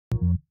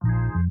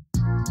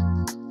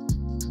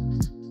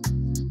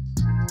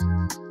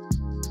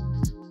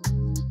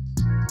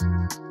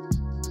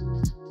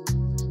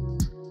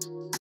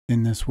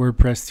In this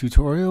WordPress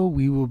tutorial,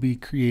 we will be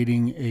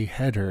creating a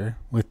header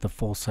with the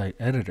Full Site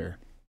Editor.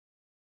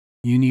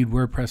 You need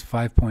WordPress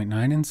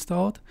 5.9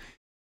 installed,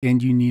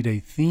 and you need a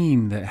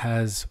theme that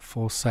has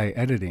full site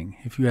editing.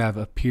 If you have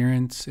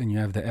Appearance and you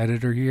have the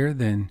editor here,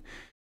 then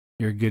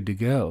you're good to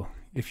go.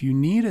 If you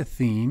need a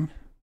theme,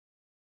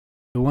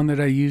 the one that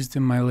I used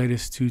in my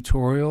latest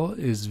tutorial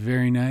is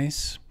very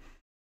nice.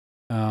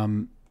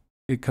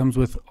 It comes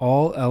with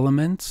all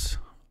elements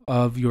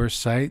of your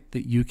site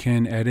that you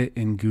can edit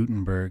in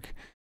Gutenberg.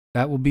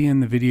 That will be in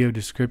the video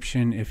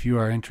description if you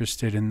are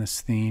interested in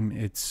this theme.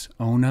 It's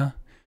ONA,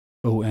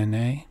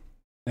 O-N-A,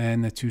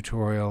 and the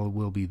tutorial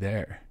will be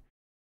there.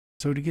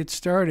 So to get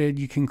started,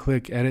 you can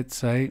click Edit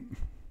Site,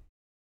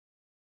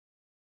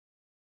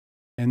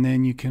 and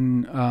then you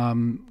can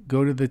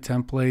go to the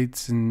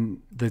templates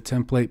and the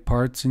template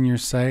parts in your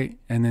site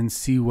and then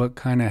see what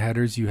kind of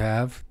headers you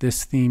have.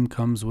 This theme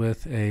comes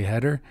with a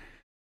header,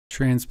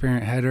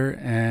 transparent header,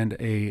 and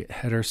a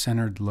header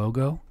centered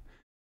logo.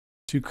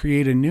 To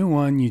create a new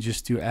one, you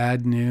just do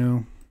Add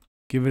New,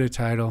 give it a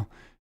title,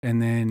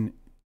 and then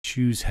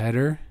choose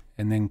Header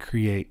and then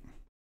Create.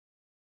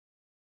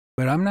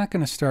 But I'm not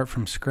going to start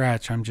from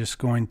scratch. I'm just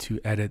going to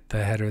edit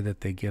the header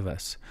that they give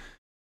us.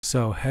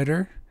 So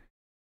Header,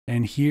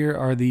 and here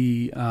are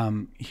the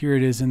here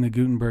it is in the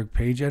Gutenberg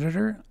page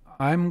editor.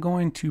 I'm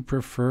going to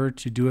prefer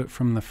to do it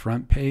from the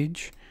front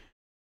page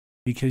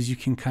because you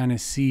can kind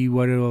of see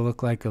what it will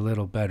look like a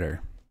little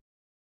better.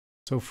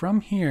 So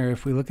from here,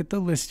 if we look at the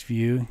list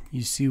view,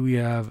 you see we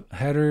have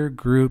header,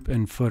 group,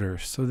 and footer.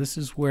 So this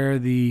is where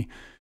the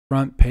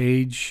front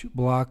page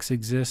blocks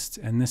exist,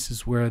 and this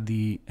is where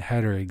the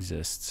header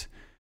exists.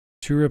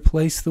 To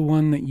replace the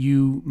one that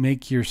you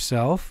make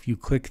yourself, you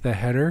click the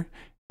header,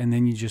 and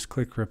then you just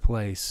click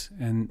Replace,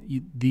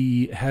 and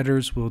the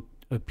headers will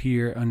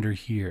appear under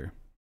here.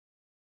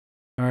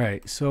 All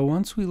right, so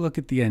once we look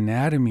at the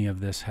anatomy of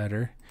this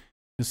header,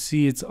 you'll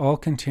see it's all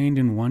contained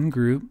in one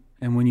group.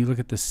 And when you look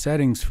at the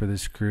settings for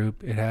this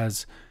group, it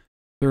has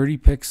 30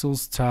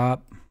 pixels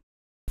top,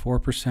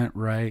 4%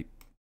 right,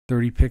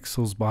 30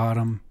 pixels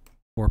bottom,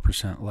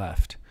 4%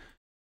 left.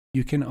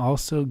 You can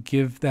also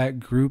give that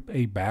group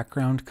a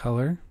background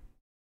color,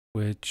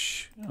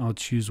 which I'll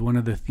choose one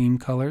of the theme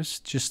colors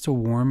just to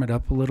warm it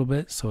up a little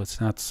bit so it's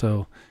not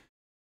so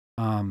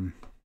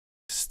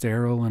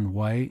sterile and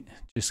white.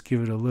 Just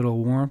give it a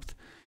little warmth.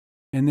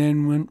 And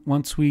then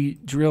once we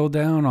drill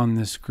down on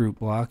this group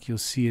block, you'll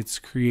see it's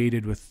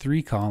created with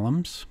 3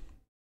 columns.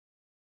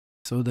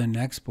 So the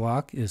next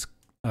block is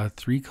a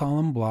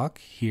 3-column block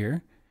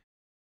here.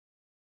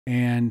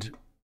 And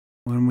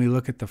when we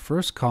look at the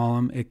first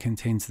column, it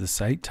contains the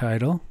site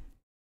title.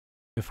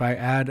 If I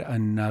add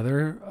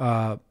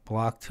another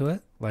block to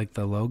it, like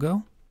the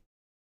logo,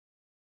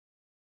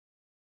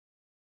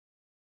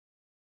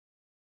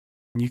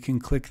 you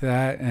can click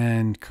that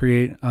and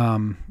create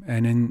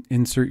and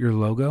insert your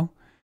logo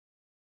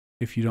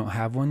if you don't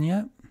have one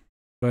yet.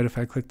 But if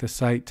I click the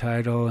site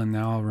title, and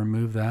now I'll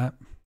remove that.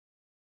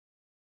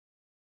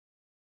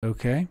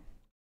 Okay.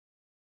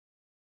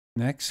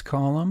 Next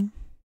column,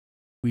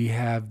 we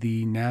have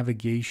the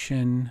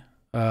navigation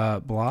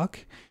block.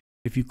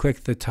 If you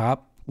click the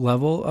top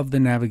level of the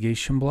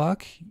navigation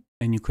block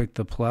and you click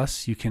the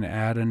plus, you can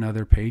add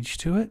another page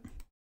to it.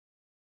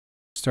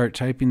 Start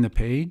typing the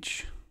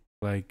page,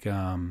 like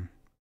here's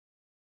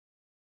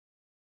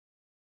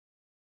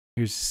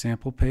a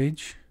sample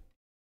page.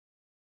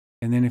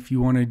 And then if you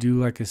want to do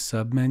like a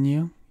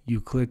submenu, you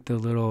click the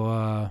little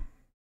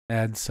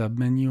add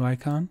submenu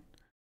icon.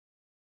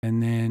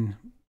 And then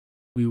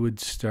we would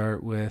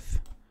start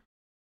with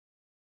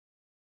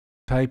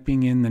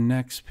typing in the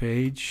next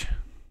page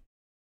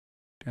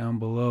down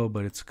below,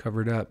 but it's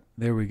covered up.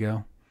 There we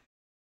go.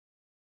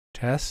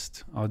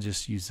 Test. I'll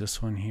just use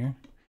this one here.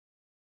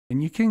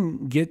 And you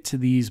can get to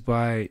these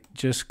by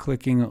just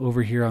clicking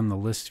over here on the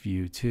list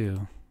view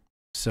too.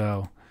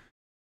 So,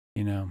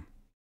 you know,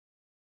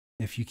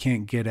 if you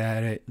can't get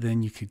at it,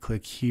 then you could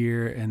click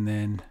here and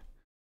then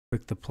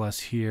click the plus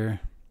here.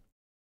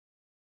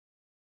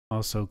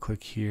 Also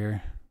click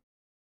here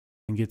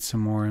and get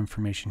some more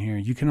information here.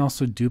 You can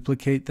also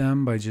duplicate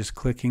them by just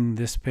clicking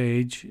this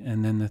page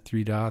and then the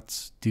 3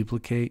 dots,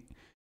 duplicate,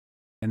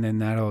 and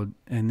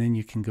then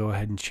you can go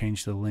ahead and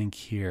change the link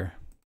here.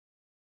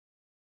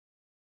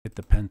 Hit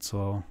the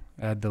pencil,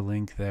 add the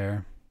link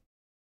there.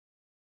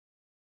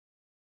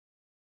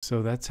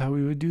 So that's how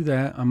we would do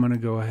that. I'm going to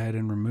go ahead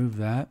and remove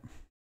that.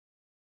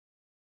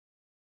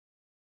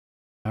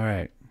 All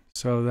right,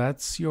 so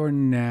that's your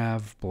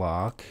nav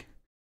block.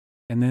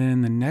 And then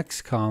in the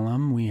next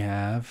column, we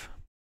have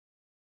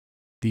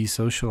the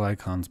social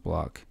icons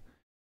block.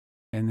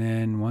 And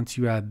then once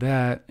you add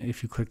that,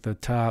 if you click the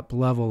top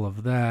level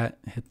of that,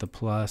 hit the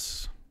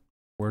plus,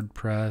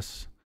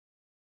 WordPress.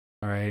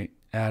 All right,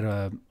 add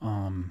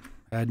an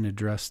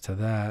address to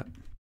that.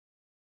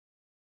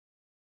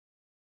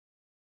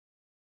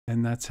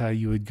 And that's how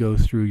you would go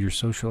through your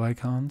social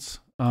icons.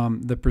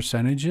 The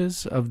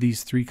percentages of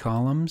these 3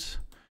 columns,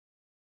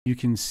 you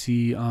can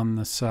see on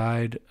the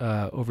side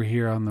over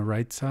here on the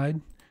right side.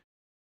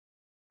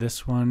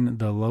 This one,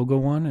 the logo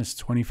one, is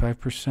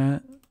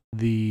 25%.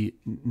 The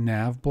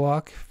nav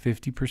block,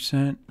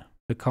 50%,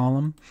 the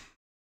column.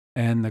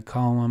 And the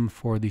column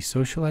for the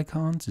social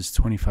icons is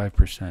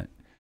 25%.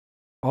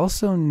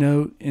 Also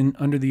note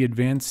under the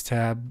Advanced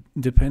tab,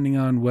 depending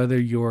on whether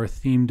your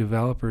theme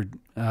developer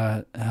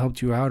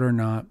helped you out or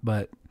not,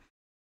 but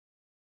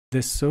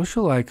this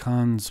social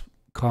icons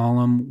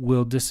column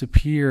will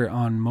disappear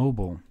on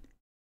mobile.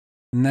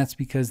 And that's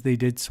because they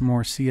did some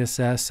more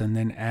CSS and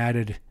then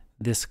added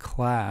this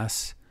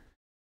class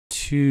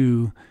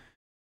to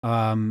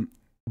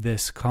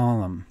this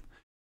column.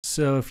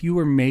 So if you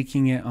were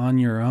making it on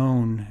your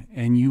own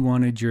and you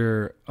wanted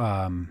your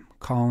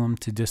column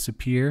to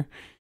disappear,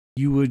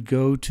 you would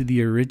go to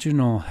the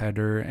original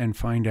header and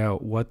find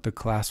out what the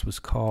class was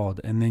called,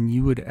 and then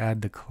you would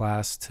add the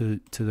class to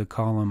the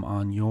column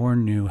on your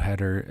new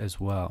header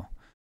as well.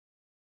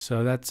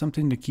 So that's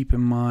something to keep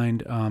in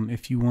mind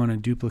if you want to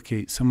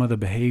duplicate some of the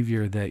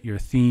behavior that your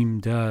theme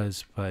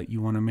does, but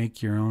you want to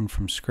make your own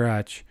from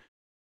scratch.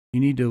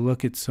 You need to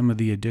look at some of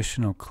the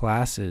additional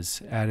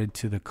classes added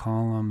to the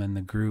column and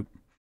the group.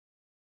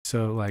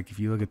 So like if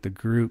you look at the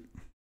group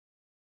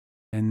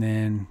and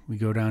then we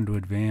go down to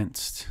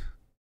advanced,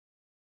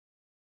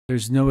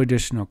 there's no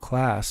additional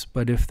class,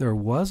 but if there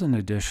was an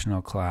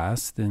additional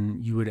class, then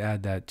you would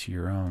add that to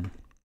your own.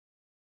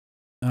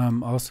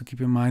 Also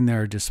keep in mind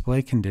there are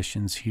display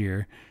conditions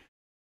here.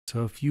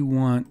 So if you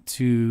want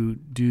to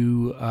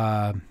do,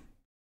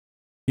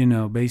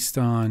 based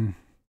on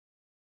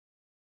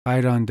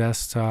hide on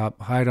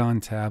desktop, hide on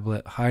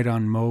tablet, hide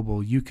on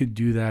mobile, you could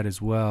do that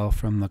as well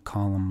from the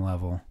column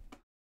level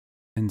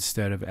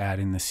instead of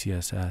adding the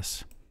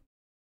CSS.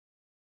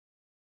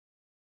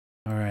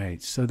 All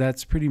right, so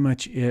that's pretty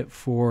much it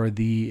for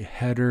the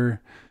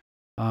header.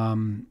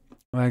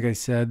 Like I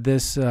said,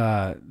 this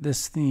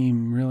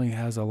theme really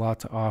has a lot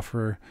to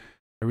offer.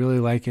 I really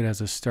like it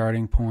as a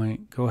starting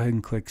point. Go ahead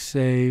and click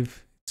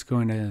save. It's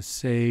going to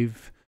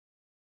save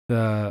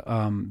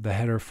the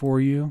header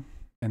for you,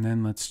 and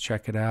then let's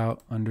check it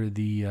out under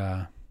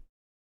the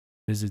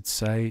visit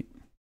site.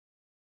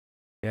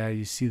 Yeah,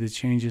 you see the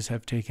changes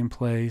have taken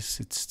place.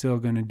 It's still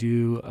going to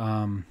do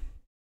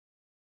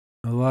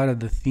a lot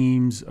of the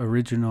theme's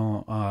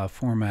original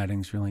formatting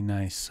is really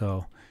nice,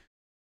 so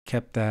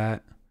kept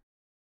that.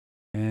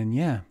 And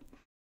yeah,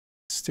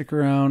 stick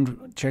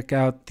around, check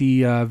out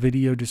the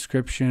video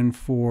description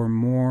for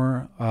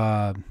more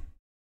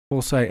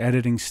full site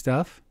editing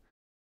stuff,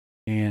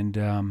 and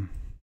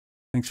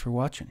thanks for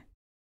watching.